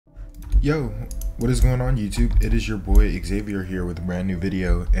Yo, what is going on YouTube? It is your boy Xavier here with a brand new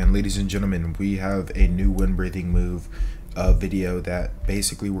video, and ladies and gentlemen, we have a new wind breathing move video that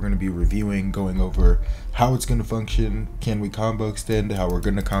basically we're going to be reviewing, going over how it's going to function, can we combo extend, how we're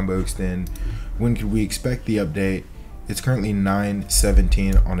going to combo extend, when can we expect the update. It's currently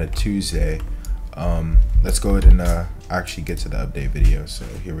 9:17 on a Tuesday. Let's go ahead and actually get to the update video. So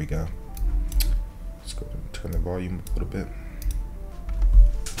here we go. Let's go ahead and turn the volume up a little bit.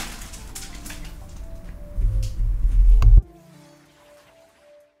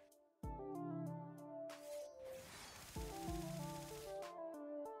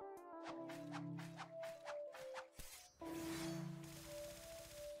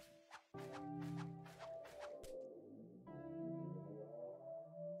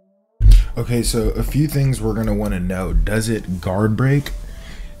 Okay, so a few things we're gonna want to know. Does it guard break?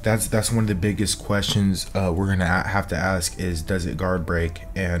 That's one of the biggest questions we're gonna have to ask is, does it guard break?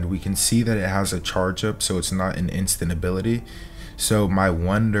 And we can see that it has a charge up, so it's not an instant ability. So my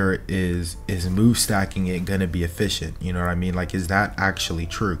wonder is move stacking it gonna be efficient? You know what I mean? Like, is that actually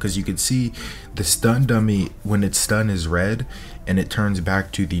true? Because you can see the stun dummy, when its stun is red and it turns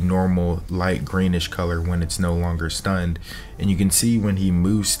back to the normal light greenish color when it's no longer stunned. And you can see when he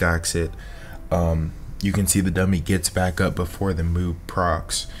move stacks it, you can see the dummy gets back up before the move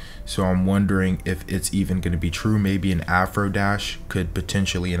procs. So I'm wondering if it's even going to be true. Maybe an Afro Dash could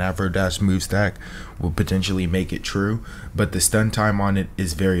potentially, an Afro Dash move stack will potentially make it true, but the stun time on it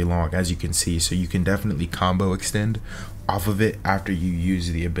is very long, as you can see. So you can definitely combo extend off of it after you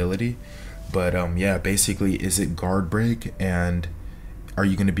use the ability. But yeah, basically, is it guard break, and are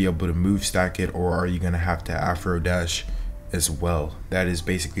you going to be able to move stack it, or are you going to have to Afro Dash as well? That is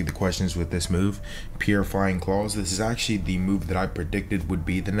basically the questions with this move. Purifying Claws, this is actually the move that I predicted would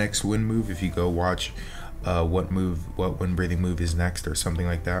be the next wind move. If you go watch what wind breathing move is next or something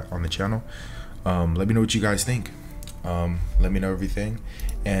like that on the channel, let me know what you guys think. Let me know everything.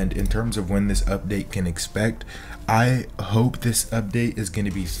 And in terms of when this update can expect, I hope this update is going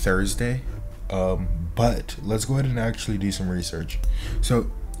to be Thursday, but let's go ahead and actually do some research.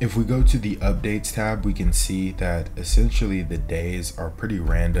 So if we go to the updates tab, we can see that essentially the days are pretty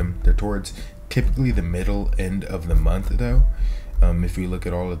random. They're towards typically the middle end of the month though. If we look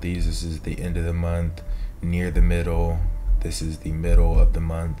at all of these, this is the end of the month, near the middle. This is the middle of the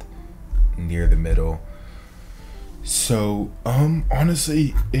month, near the middle. So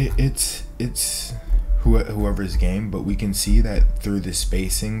honestly, it's whoever's game, but we can see that through the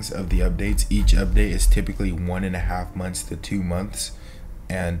spacings of the updates, each update is typically 1.5 months to 2 months.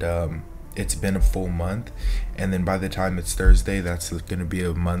 And it's been a full month, and then by the time it's Thursday, that's going to be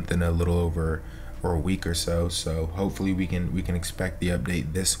a month and a little over, or a week or so. So hopefully we can expect the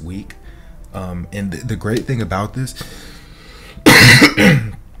update this week. And the great thing about this,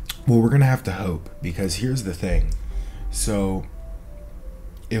 well, we're gonna have to hope, because here's the thing. So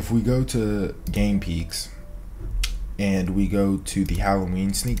if we go to Game Peaks and we go to the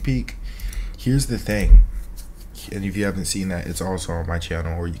Halloween sneak peek, here's the thing. And if you haven't seen that, it's also on my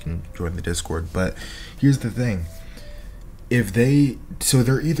channel, or you can join the Discord. But here's the thing. So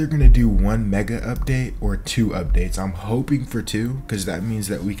they're either going to do 1 mega update or 2 updates. I'm hoping for 2, because that means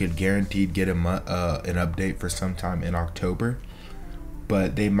that we could guaranteed get an update for sometime in October.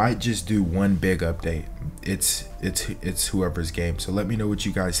 But they might just do 1 big update. It's whoever's game. So let me know what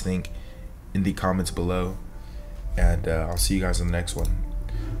you guys think in the comments below, and I'll see you guys in the next one.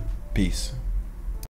 Peace.